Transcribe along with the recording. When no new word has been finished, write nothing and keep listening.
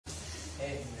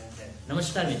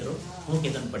નમસ્કાર મિત્રો, હું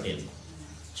કેતન પટેલ.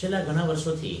 છેલ્લા ઘણા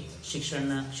વર્ષોથી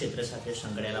શિક્ષણના ક્ષેત્ર સાથે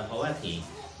સંકળાયેલા હોવાથી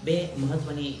બે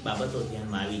મહત્વની બાબતો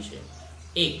ધ્યાનમાં આવી છે.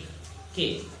 એક કે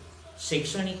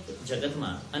શૈક્ષણિક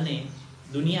જગતમાં અને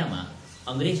દુનિયામાં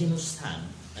અંગ્રેજીનું સ્થાન,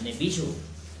 અને બીજું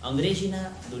અંગ્રેજીના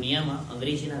દુનિયામાં,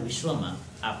 અંગ્રેજીના વિશ્વમાં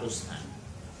આપણું સ્થાન.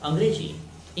 અંગ્રેજી,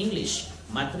 ઇંગ્લિશ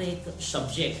માત્ર એક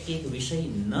સબ્જેક્ટ કે એક વિષય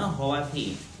ન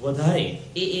હોવાથી વધારે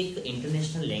એ એક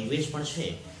ઇન્ટરનેશનલ લેંગ્વેજ પણ છે.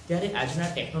 ત્યારે આજના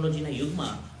ટેકનોલોજીના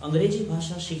યુગમાં અંગ્રેજી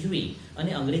ભાષા શીખવી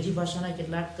અને અંગ્રેજી ભાષાના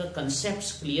કેટલાક કન્સેપ્ટ્સ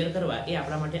ક્લિયર કરવા એ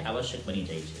આપણા માટે આવશ્યક બની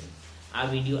જાય છે. આ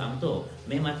વિડીયો આમ તો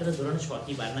મેં માત્ર ધોરણ 6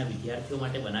 થી 12ના વિદ્યાર્થીઓ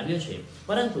માટે બનાવ્યો છે,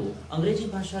 પરંતુ અંગ્રેજી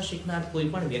ભાષા શીખનાર કોઈ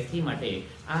પણ વ્યક્તિ માટે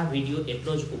આ વિડીયો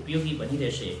એટલો જ ઉપયોગી બની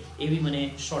રહેશે એવી મને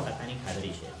 100%ની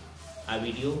ખાતરી છે. આ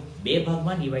વિડીયો બે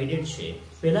ભાગમાં ડિવાઇડેડ છે.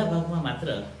 પહેલા ભાગમાં માત્ર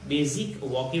બેઝિક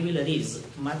વોકેબ્યુલરીઝ,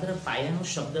 માત્ર પાયાનું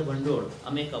શબ્દ ભંડોળ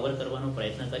અમે કવર કરવાનો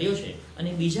પ્રયત્ન કર્યો છે, અને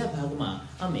બીજા ભાગમાં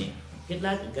અમે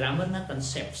કેટલાક ગ્રામરના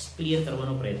કન્સેપ્ટ્સ ક્લિયર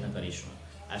કરવાનો પ્રયત્ન કરીશું.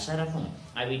 આશા રાખું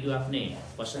આ વિડીયો આપને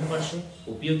પસંદ પડશે,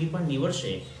 ઉપયોગી પણ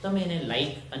નીવડશે. તમે એને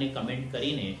લાઈક અને કમેન્ટ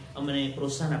કરીને અમને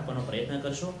પ્રોત્સાહન આપવાનો પ્રયત્ન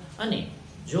કરશો. અને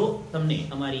જો તમને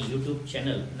અમારી યુટ્યુબ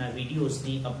ચેનલના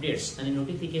વિડીયોઝની અપડેટ્સ અને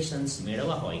નોટિફિકેશન્સ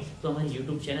મેળવવા હોય તો અમારી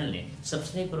યુટ્યુબ ચેનલને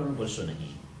સબસ્ક્રાઇબ કરવાનું ભૂલશો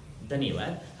નહીં.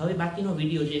 ધન્યવાદ. હવે બાકીનો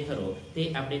વિડીયો જે ખરો તે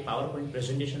આપણે પાવરપોઈન્ટ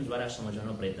પ્રેઝન્ટેશન દ્વારા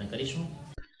સમજવાનો પ્રયત્ન કરીશું.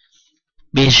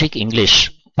 Basic English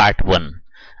part 1.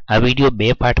 આ વિડીયો બે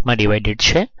પાર્ટમાં ડિવાઇડેડ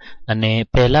છે, અને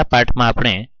પહેલા પાર્ટમાં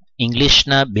આપણે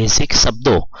ઇંગ્લિશના બેઝિક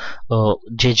શબ્દો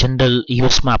જે જનરલ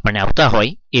યુઝમાં આપણને આવતા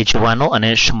હોય એ જોવાનો અને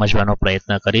સમજવાનો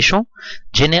પ્રયત્ન કરીશું,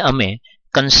 જેને અમે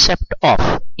કન્સેપ્ટ ઓફ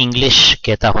ઇંગ્લિશ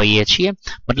કહેતા હોઈએ છીએ.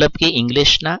 મતલબ કે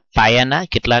ઇંગ્લિશના પાયાના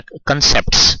કેટલાક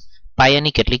કન્સેપ્ટ્સ,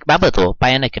 પાયાની કેટલીક બાબતો,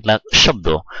 પાયાના કેટલાક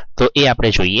શબ્દો. તો એ આપણે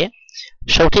જોઈએ.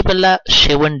 સૌથી પહેલા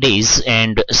 7 days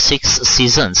and 6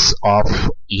 seasons of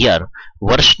year,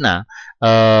 વર્ષના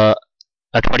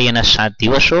અઠવાડિયાના 7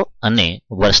 દિવસો અને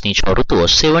વર્ષની 6 ઋતુઓ.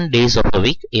 7 days of a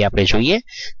week એ આપણે જોઈએ.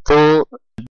 તો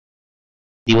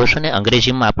દિવસોને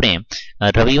અંગ્રેજીમાં આપણે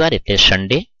રવિવાર એટલે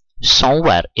સન્ડે,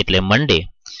 સોમવાર એટલે મંડે,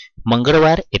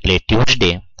 મંગળવાર એટલે ટ્યુઝડે,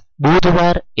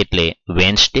 બુધવાર એટલે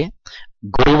વેન્સડે,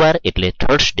 ગુરુવાર એટલે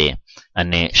થર્સડે,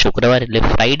 અને શુક્રવાર એટલે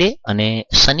ફ્રાઈડે, અને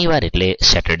શનિવાર એટલે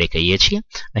સેટરડે કહીએ છીએ.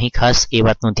 અહીં ખાસ એ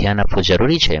વાતનું ધ્યાન આપવું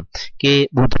જરૂરી છે કે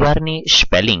બુધવારની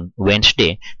સ્પેલિંગ વેન્સડે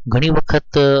ઘણી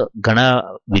વખત ઘણા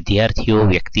વિદ્યાર્થીઓ,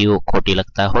 વ્યક્તિઓ ખોટી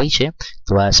લખતા હોય છે,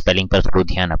 તો આ સ્પેલિંગ પર થોડું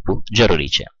ધ્યાન આપવું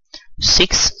જરૂરી છે.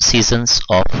 6 seasons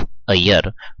of a year,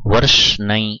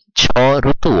 વર્ષની 6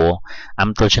 ઋતુઓ.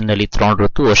 આમ તો જનરલી 3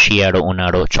 ઋતુઓ, શિયાળો,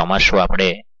 ઉનાળો, ચોમાસું આપણે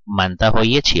માનતા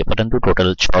હોઈએ છીએ, પરંતુ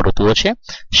ટોટલ 6 ઋતુઓ છે.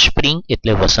 સ્પ્રિંગ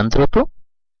એટલે વસંત ઋતુ,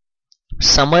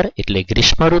 સમર એટલે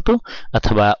ગ્રીષ્મ ઋતુ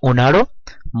અથવા ઉનાળો,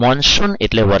 મોન્સૂન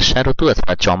એટલે વર્ષા ઋતુ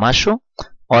અથવા ચોમાસું,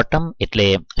 ઓટમ એટલે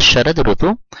શરદ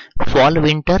ઋતુ, ફોલ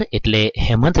વિન્ટર એટલે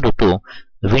હેમંત ઋતુ,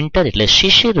 વિન્ટર એટલે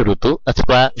શિશિર ઋતુ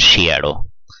અથવા શિયાળો.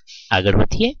 આગળ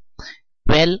વધીએ.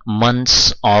 12 months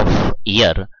of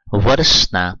year,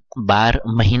 વર્ષના 12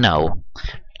 મહિનાઓ.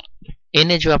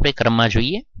 એને જો આપણે ક્રમમાં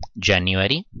જોઈએ,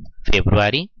 જાન્યુઆરી,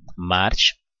 ફેબ્રુઆરી, માર્ચ,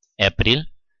 એપ્રિલ,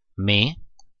 મે,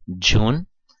 જૂન,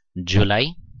 જુલાઈ,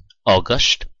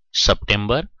 ઓગસ્ટ,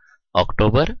 સપ્ટેમ્બર,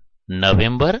 ઓક્ટોબર,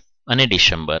 નવેમ્બર અને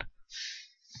ડિસેમ્બર.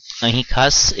 અહીં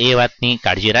ખાસ એ વાતની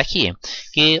કાળજી રાખીએ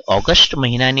કે ઓગસ્ટ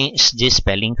મહિનાની જે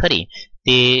સ્પેલિંગ ખરી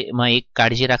તેમાં એક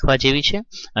કાળજી રાખવા જેવી છે,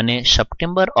 અને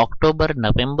સપ્ટેમ્બર, ઓક્ટોબર,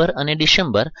 નવેમ્બર અને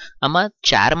ડિસેમ્બર, આમાં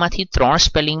 4માંથી 3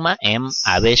 સ્પેલિંગમાં એમ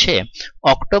આવે છે.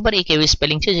 ઓક્ટોબર એક એવી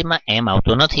સ્પેલિંગ છે જેમાં એમ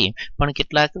આવતો નથી, પણ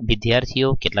કેટલાક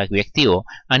વિદ્યાર્થીઓ, કેટલાક વ્યક્તિઓ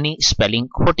આની સ્પેલિંગ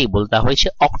ખોટી બોલતા હોય છે,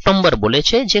 ઓક્ટોબર બોલે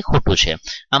છે, જે ખોટું છે.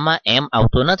 આમાં એમ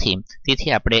આવતો નથી,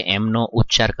 તેથી આપણે એમનો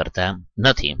ઉચ્ચાર કરતા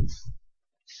નથી.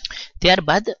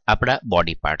 ત્યારબાદ આપણા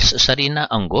બોડી પાર્ટ્સ, શરીરના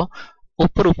અંગો.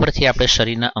 ઉપરથી આપણે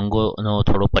શરીરના અંગોનો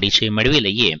થોડો પરિચય મેળવી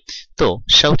લઈએ. તો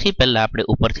સૌથી પહેલા આપણે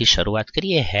ઉપરથી શરૂઆત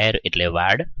કરીએ. હેર એટલે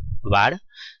વાળ,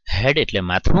 હેડ એટલે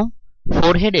માથું,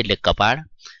 ફોરહેડ એટલે કપાળ,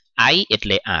 આઈ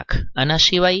એટલે આંખ. આના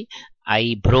સિવાય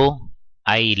આઈ બ્રો,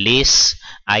 આઈ લેસ,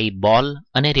 આઈ બોલ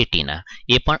અને રેટિના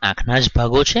એ પણ આંખના જ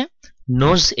ભાગો છે.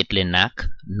 નોઝ એટલે નાક,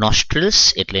 નોસ્ટ્રિલ્સ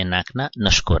એટલે નાકના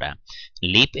નસકોરા,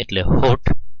 લીપ એટલે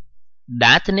હોઠ.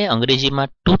 દાંતને અંગ્રેજીમાં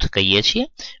ટૂથ કહીએ છીએ,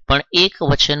 પણ એક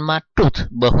વચનમાં ટૂથ,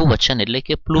 બહુવચન એટલે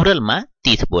કે પ્લુરલમાં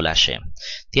ટીથ બોલાશે.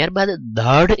 ત્યારબાદ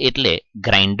દાઢ એટલે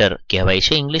ગ્રાઇન્ડર કહેવાય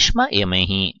છે ઇંગ્લિશમાં, એ મેં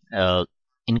અહીં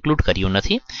ઇન્ક્લુડ કર્યું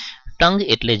નથી. ટંગ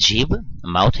એટલે જીભ,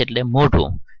 માઉથ એટલે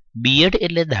મોઢું, બિયર્ડ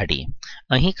એટલે દાઢી.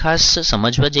 અહીં ખાસ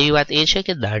સમજવા જેવી વાત એ છે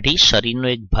કે દાઢી શરીરનો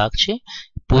એક ભાગ છે.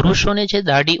 પુરુષોને જે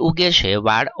દાઢી ઉગે છે,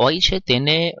 વાળ હોય છે,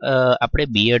 તેને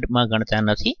આપણે બિયર્ડમાં ગણતા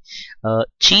નથી.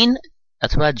 ચીન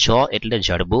અથવા જો એટલે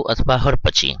જડબું અથવા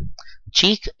હડપચી,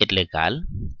 ચીક એટલે ગાલ,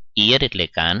 ઇયર એટલે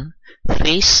કાન,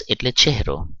 ફેસ એટલે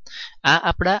ચહેરો. આ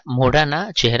આપણા મોઢાના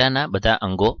ચહેરાના બધા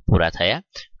અંગો પૂરા થયા.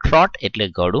 ટ્રોટ એટલે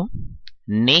ગળું,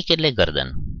 નેક એટલે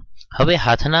ગરદન. હવે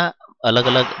હાથના અલગ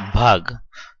અલગ ભાગ.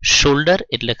 શોલ્ડર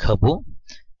એટલે ખભું,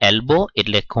 એલ્બો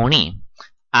એટલે કોણી,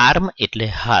 આર્મ એટલે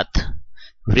હાથ,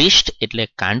 રિસ્ટ એટલે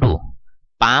કાંડું,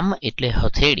 પામ એટલે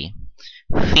હથેળી,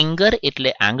 ફિંગર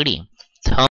એટલે આંગળી,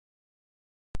 થંબ.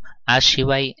 આ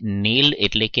સિવાય નેલ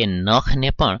એટલે કે નખને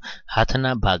પણ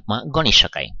હાથના ભાગમાં ગણી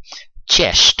શકાય.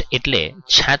 ચેસ્ટ એટલે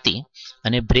છાતી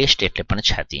અને બ્રેસ્ટ એટલે પણ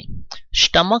છાતી.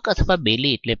 સ્ટમક અથવા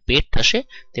બેલી એટલે પેટ થશે.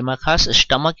 તેમાં ખાસ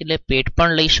સ્ટમક એટલે પેટ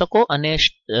પણ લઈ શકો અને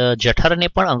જઠરને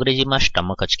પણ અંગ્રેજીમાં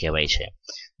સ્ટમક જ કહેવાય છે.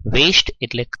 વેસ્ટ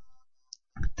એટલે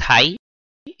થાઈ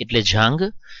એટલે જાંઘ,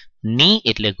 ની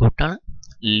એટલે ઘૂંટણ,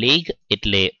 લેગ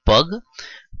એટલે પગ.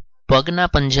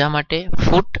 પગના પંજા માટે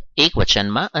ફૂટ એક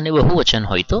વચનમાં અને બહુવચન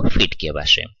હોય તો ફીટ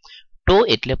કહેવાશે. ટો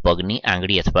એટલે પગની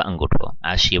આંગળી અથવા અંગૂઠો.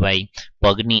 આ સિવાય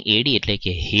પગની એડી એટલે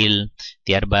કે હીલ,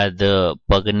 ત્યારબાદ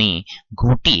પગની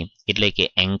ઘૂંટી એટલે કે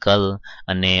એન્કલ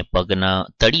અને પગના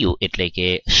તળિયું એટલે કે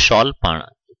શોલ પણ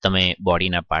તમે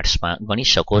બોડીના પાર્ટ્સમાં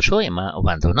ગણી શકો છો, એમાં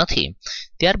વાંધો નથી.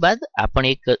 ત્યારબાદ આપણે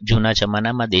એક જૂના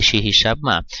જમાનામાં દેશી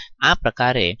હિસાબમાં આ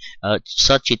પ્રકારે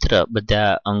સચિત્ર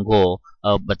બધા અંગો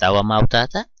બતાવવામાં આવતા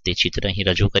હતા. તે ચિત્ર અહીં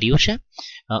રજૂ કર્યું છે.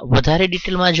 વધારે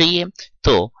ડિટેલમાં જઈએ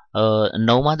તો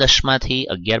 9મા 10માંથી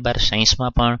 11-12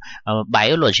 સાયન્સમાં પણ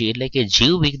બાયોલોજી એટલે કે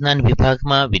જીવ વિજ્ઞાન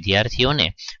વિભાગમાં વિદ્યાર્થીઓને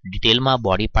ડિટેલમાં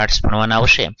બોડી પાર્ટ્સ ભણવાના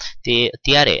આવશે.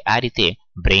 ત્યારે આ રીતે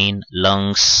બ્રેઇન,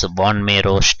 લંગ્સ, બોન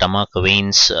મેરો, stomach,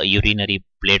 vans, urinary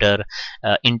bladder,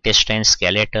 intestine,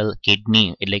 skeletal,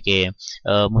 kidney એટલે કે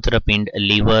મૂત્રપિંડ,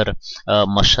 લીવર,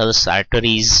 મસલ્સ,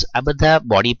 આર્ટરીઝ, આ બધા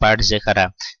બોડી પાર્ટ્સ જે ખરા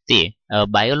તે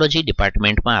બાયોલોજી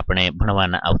ડિપાર્ટમેન્ટમાં આપણે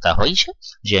ભણવાના આવતા હોય છે,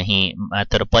 જે અહીં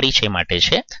માત્ર પરિચય માટે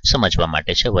છે, સમજવા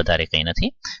માટે છે, વધારે કંઈ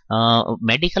નથી.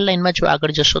 મેડિકલ લાઇનમાં જો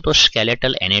આગળ જશો તો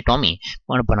સ્કેલેટલ એનેટોમી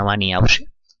પણ ભણવાની આવશે,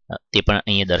 તે પણ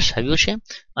અહીંયા દર્શાવ્યું છે.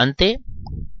 અંતે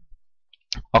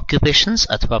ઓક્યુપેશન્સ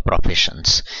અથવા પ્રોફેશન્સ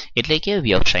એટલે કે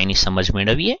વ્યવસાયની સમજ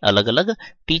મેળવીએ. અલગ અલગ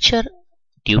ટીચર,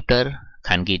 ટ્યુટર,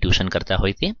 ખાનગી ટ્યુશન કરતા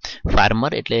હોય તે.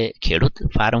 ફાર્મર એટલે ખેડૂત,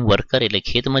 ફાર્મ વર્કર એટલે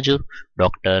ખેત મજૂર,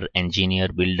 ડોક્ટર, એન્જિનિયર,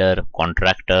 બિલ્ડર,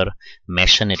 કોન્ટ્રાક્ટર,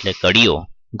 મેશન એટલે કડીઓ,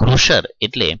 ગ્રોસર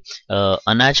એટલે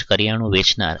અનાજ કરિયાણું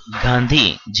વેચનાર,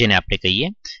 ગાંધી જેને આપણે કહીએ,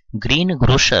 ગ્રીન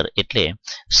ગ્રોસર એટલે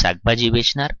શાકભાજી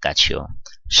વેચનાર, કાછીઓ,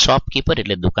 શોપકીપર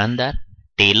એટલે દુકાનદાર,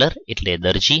 ટેલર એટલે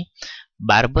દરજી,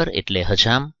 બાર્બર એટલે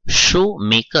હજામ, શૂ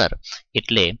મેકર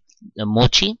એટલે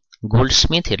મોચી,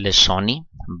 ગોલ્ડસ્મિથ એટલે સોની,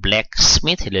 બ્લેક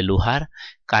સ્મિથ એટલે લુહાર,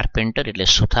 કાર્પેન્ટર એટલે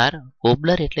સુથાર,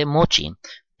 કોબલર એટલે મોચી,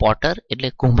 પોટર એટલે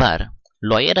કુંભાર,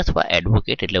 લોયર અથવા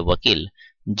એડવોકેટ એટલે વકીલ,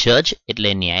 જજ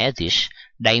એટલે ન્યાયાધીશ,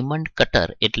 ડાયમંડ કટર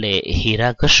એટલે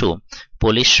હીરા ઘસુ,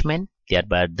 પોલીસમેન,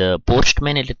 ત્યારબાદ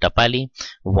પોસ્ટમેન એટલે ટપાલી,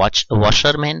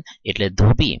 વોશરમેન એટલે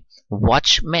ધોબી,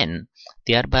 વોચમેન,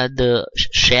 ત્યારબાદ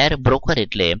શેર બ્રોકર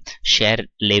એટલે શેર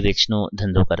લે વેચનો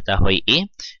ધંધો કરતા હોય એ,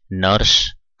 નર્સ,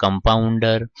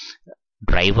 કમ્પાઉન્ડર,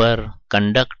 ડ્રાઈવર,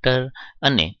 કંડક્ટર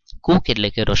અને કુક એટલે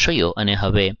કે રસોઈયો. અને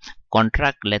હવે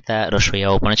કોન્ટ્રાક્ટ લેતા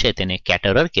રસોઈયાઓ પણ છે તેને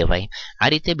કેટરર કહેવાય. આ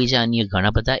રીતે બીજા અન્ય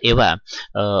ઘણા બધા એવા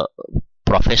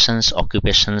પ્રોફેશન્સ,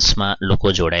 ઓક્યુપેશન્સમાં લોકો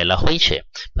જોડાયેલા હોય છે,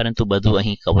 પરંતુ બધું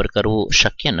અહીં કવર કરવું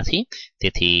શક્ય નથી.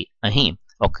 તેથી અહીં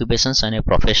ઓક્યુપેશન્સ અને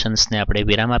પ્રોફેશન્સને આપણે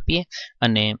વિરામ આપીએ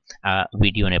અને આ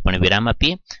વિડીયોને પણ વિરામ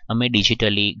આપીએ. અમે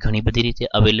ડિજિટલી ઘણી બધી રીતે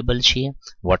અવેલેબલ છીએ.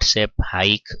 WhatsApp,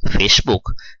 hike, Facebook,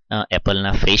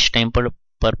 એપલના face time પર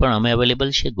પણ અમે અવેલેબલ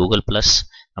છીએ. ગૂગલ પ્લસ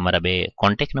અમારા 2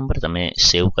 કોન્ટેક્ટ નંબર તમે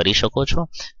સેવ કરી શકો છો.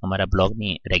 અમારા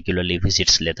બ્લોગની રેગ્યુલરલી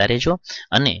વિઝિટ્સ લેતા રહેજો.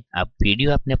 અને આ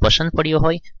વિડીયો આપને પસંદ પડ્યો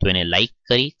હોય તો એને લાઇક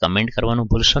કરી કમેન્ટ કરવાનું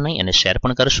ભૂલશો નહીં અને શેર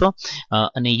પણ કરશો.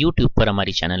 અને યુટ્યુબ પર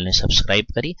અમારી ચેનલને સબસ્ક્રાઇબ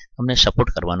કરી અમને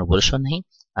સપોર્ટ કરવાનું ભૂલશો નહીં.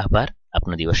 આભાર.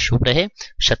 આપનો દિવસ શુભ રહે.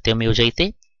 સત્યમેવ જયતે.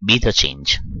 બી ધ ચેન્જ.